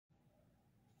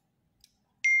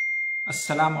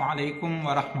السلام علیکم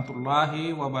ورحمۃ اللہ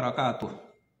وبرکاتہ۔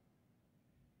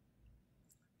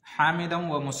 حامدا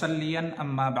و مسلیا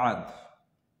اما بعد۔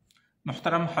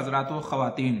 محترم حضرات و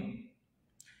خواتین،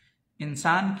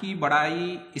 انسان کی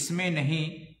بڑائی اس میں نہیں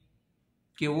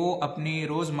کہ وہ اپنی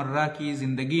روزمرہ کی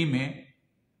زندگی میں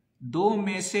دو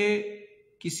میں سے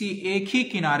کسی ایک ہی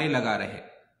کنارے لگا رہے،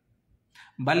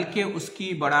 بلکہ اس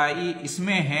کی بڑائی اس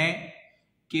میں ہے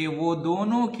کہ وہ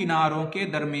دونوں کناروں کے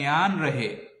درمیان رہے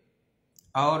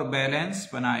اور بیلنس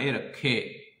بنائے رکھے۔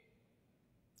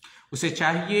 اسے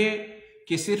چاہیے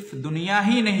کہ صرف دنیا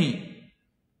ہی نہیں،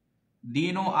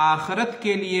 دین و آخرت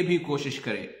کے لیے بھی کوشش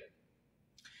کرے۔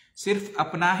 صرف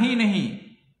اپنا ہی نہیں،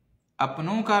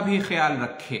 اپنوں کا بھی خیال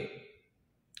رکھے۔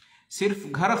 صرف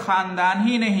گھر خاندان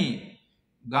ہی نہیں،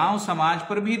 گاؤں سماج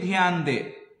پر بھی دھیان دے۔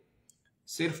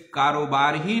 صرف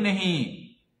کاروبار ہی نہیں،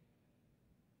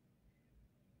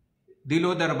 دل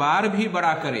و دربار بھی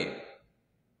بڑا کرے۔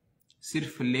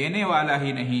 صرف لینے والا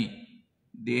ہی نہیں،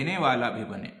 دینے والا بھی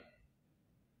بنے۔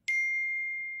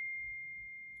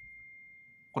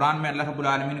 قرآن میں اللہ رب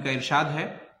العالمین کا ارشاد ہے،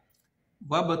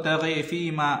 وَابْتَغِ فِي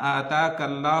مَا آتَاكَ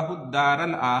اللَّهُ الدَّارَ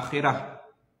الْآخِرَةَ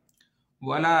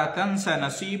وَلَا تَنْسَ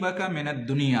نَصِيبَكَ مِنَ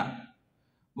الدُّنْيَا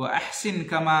وَأَحْسِنْ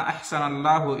كَمَا أَحْسَنَ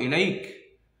اللَّهُ إِلَيْكَ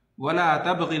وَلَا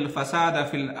تَبْغِ الْفَسَادَ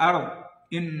فِي الْأَرْضِ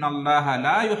إِنَّ اللَّهَ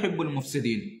لَا يُحِبُّ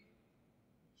الْمُفْسِدِينَ،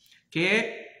 کہ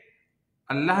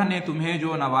اللہ نے تمہیں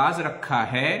جو نواز رکھا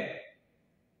ہے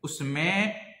اس میں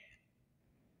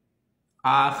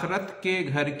آخرت کے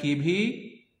گھر کی بھی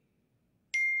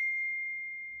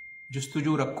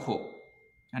جستجو رکھو۔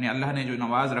 یعنی اللہ نے جو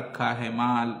نواز رکھا ہے،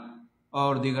 مال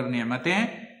اور دیگر نعمتیں،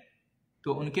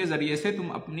 تو ان کے ذریعے سے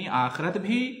تم اپنی آخرت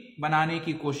بھی بنانے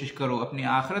کی کوشش کرو، اپنی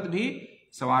آخرت بھی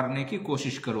سنوارنے کی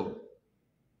کوشش کرو۔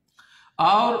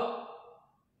 اور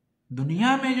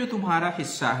دنیا میں جو تمہارا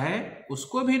حصہ ہے اس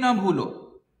کو بھی نہ بھولو۔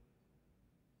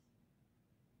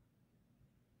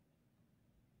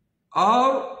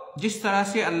 اور جس طرح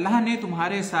سے اللہ نے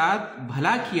تمہارے ساتھ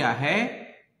بھلا کیا ہے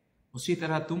اسی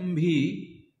طرح تم بھی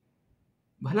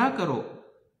بھلا کرو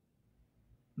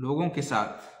لوگوں کے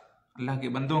ساتھ، اللہ کے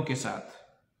بندوں کے ساتھ۔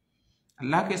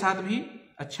 اللہ کے ساتھ بھی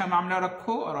اچھا معاملہ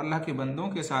رکھو اور اللہ کے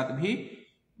بندوں کے ساتھ بھی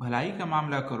بھلائی کا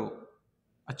معاملہ کرو،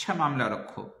 اچھا معاملہ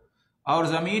رکھو۔ اور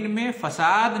زمین میں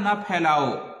فساد نہ پھیلاؤ،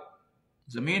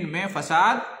 زمین میں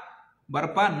فساد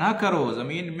برپا نہ کرو،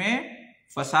 زمین میں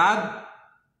فساد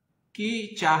کی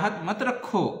چاہت مت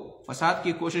رکھو، فساد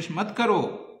کی کوشش مت کرو،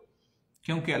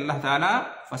 کیونکہ اللہ تعالیٰ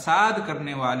فساد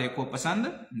کرنے والے کو پسند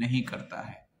نہیں کرتا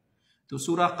ہے۔ تو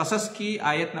سورہ قصص کی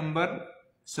آیت نمبر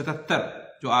 77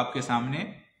 جو آپ کے سامنے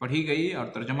پڑھی گئی اور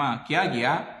ترجمہ کیا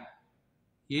گیا،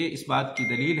 یہ اس بات کی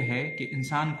دلیل ہے کہ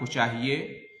انسان کو چاہیے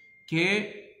کہ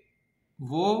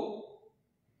وہ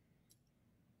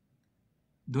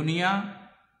دنیا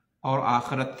اور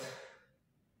آخرت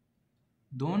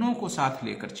دونوں کو ساتھ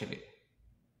لے کر چلے،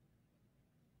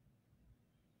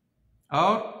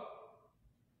 اور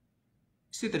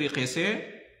اسی طریقے سے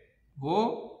وہ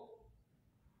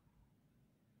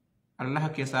اللہ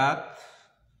کے ساتھ،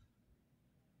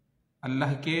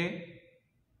 اللہ کے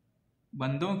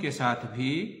بندوں کے ساتھ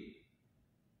بھی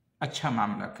اچھا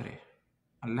معاملہ کرے،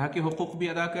 اللہ کے حقوق بھی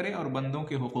ادا کرے اور بندوں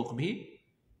کے حقوق بھی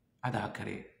ادا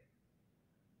کرے،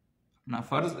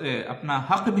 اپنا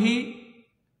حق بھی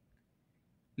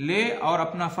لے اور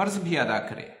اپنا فرض بھی ادا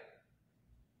کرے،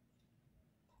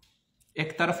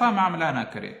 ایک طرفہ معاملہ نہ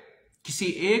کرے، کسی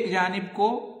ایک جانب کو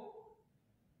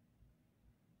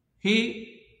ہی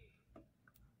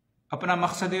اپنا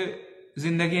مقصد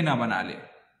زندگی نہ بنا لے،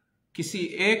 کسی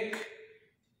ایک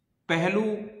پہلو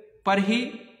پر ہی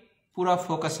پورا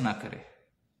فوکس نہ کرے،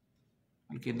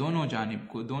 بلکہ دونوں جانب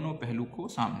کو، دونوں پہلو کو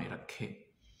سامنے رکھے۔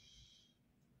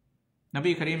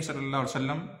 نبی کریم صلی اللہ علیہ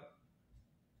وسلم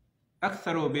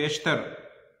اکثر و بیشتر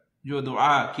جو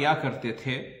دعا کیا کرتے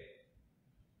تھے،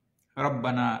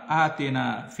 ربنا آتنا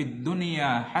فی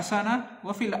الدنیا حسنہ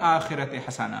وفی الآخرۃ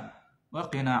حسنہ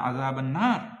وقنا عذاب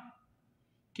النار،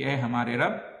 کہ اے ہمارے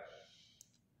رب،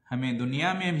 ہمیں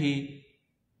دنیا میں بھی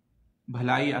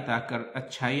بھلائی عطا کر،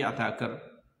 اچھائی عطا کر،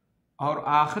 اور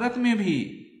آخرت میں بھی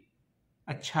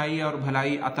اچھائی اور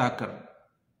بھلائی عطا کر،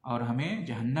 اور ہمیں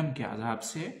جہنم کے عذاب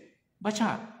سے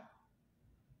بچا۔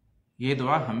 یہ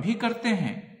دعا ہم بھی کرتے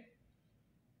ہیں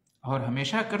اور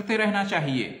ہمیشہ کرتے رہنا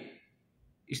چاہیے۔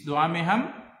 اس دعا میں ہم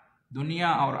دنیا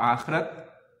اور آخرت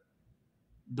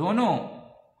دونوں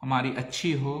ہماری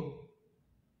اچھی ہو،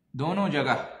 دونوں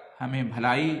جگہ ہمیں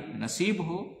بھلائی نصیب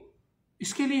ہو،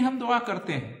 اس کے لیے ہم دعا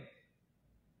کرتے ہیں۔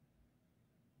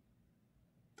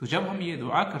 تو جب ہم یہ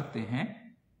دعا کرتے ہیں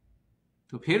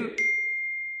تو پھر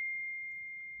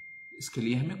اس کے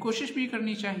لیے ہمیں کوشش بھی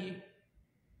کرنی چاہیے،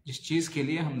 جس چیز کے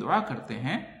لیے ہم دعا کرتے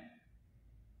ہیں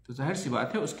تو ظاہر سی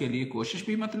بات ہے اس کے لیے کوشش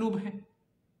بھی مطلوب ہے۔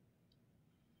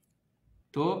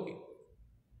 تو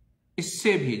اس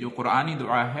سے بھی جو قرآنی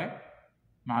دعا ہے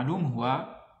معلوم ہوا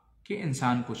کہ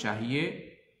انسان کو چاہیے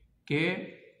کہ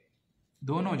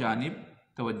دونوں جانب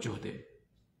توجہ دے،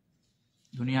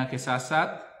 دنیا کے ساتھ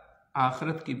ساتھ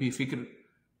آخرت کی بھی فکر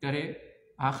کرے،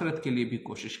 آخرت کے لیے بھی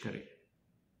کوشش کرے،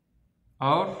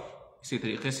 اور اسی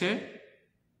طریقے سے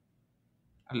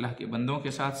اللہ کے بندوں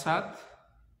کے ساتھ ساتھ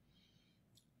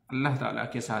اللہ تعالیٰ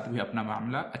کے ساتھ بھی اپنا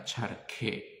معاملہ اچھا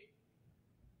رکھے،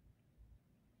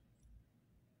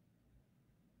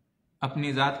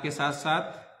 اپنی ذات کے ساتھ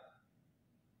ساتھ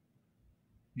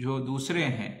جو دوسرے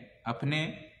ہیں اپنے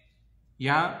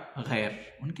یا غیر،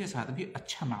 ان کے ساتھ بھی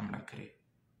اچھا معاملہ کرے،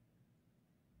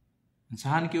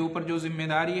 انسان کے اوپر جو ذمہ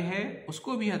داری ہے اس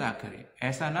کو بھی ادا کرے،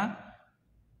 ایسا نہ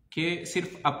کہ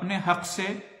صرف اپنے حق سے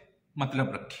مطلب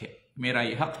رکھے، میرا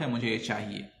یہ حق ہے مجھے یہ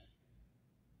چاہیے،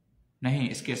 نہیں،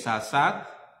 اس کے ساتھ ساتھ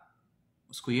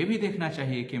اس کو یہ بھی دیکھنا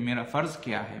چاہیے کہ میرا فرض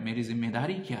کیا ہے، میری ذمہ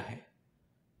داری کیا ہے،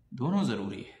 دونوں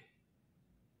ضروری ہے۔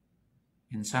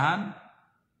 انسان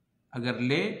اگر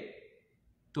لے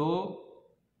تو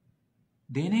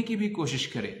دینے کی بھی کوشش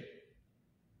کرے،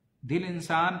 دل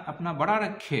انسان اپنا بڑا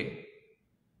رکھے،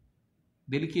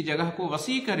 دل کی جگہ کو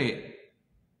وسیع کرے،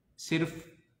 صرف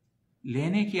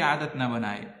لینے کی عادت نہ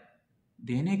بنائے،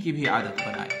 دینے کی بھی عادت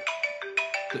بنائے۔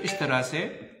 تو اس طرح سے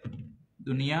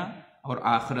دنیا اور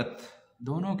آخرت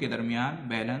دونوں کے درمیان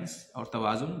بیلنس اور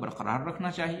توازن برقرار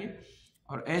رکھنا چاہیے،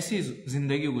 اور ایسی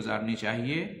زندگی گزارنی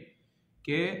چاہیے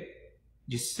کہ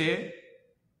جس سے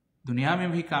دنیا میں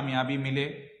بھی کامیابی ملے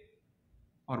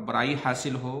اور بڑائی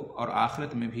حاصل ہو، اور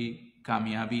آخرت میں بھی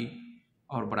کامیابی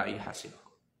اور بڑائی حاصل ہو۔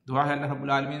 دعا ہے اللہ رب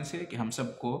العالمین سے کہ ہم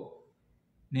سب کو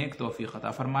نیک توفیق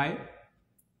عطا فرمائے،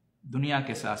 دنیا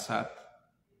کے ساتھ ساتھ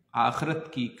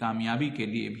آخرت کی کامیابی کے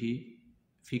لیے بھی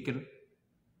فکر،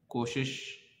 کوشش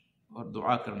اور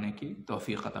دعا کرنے کی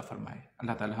توفیق عطا فرمائے۔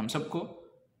 اللہ تعالی ہم سب کو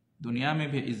دنیا میں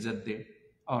بھی عزت دے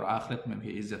اور آخرت میں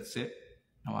بھی عزت سے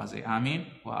نوازے، آمین۔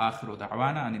 وآخر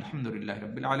دعوانا ان الحمد للہ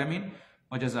رب العالمین،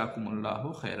 وجزاکم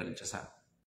اللہ خیر الجزاء۔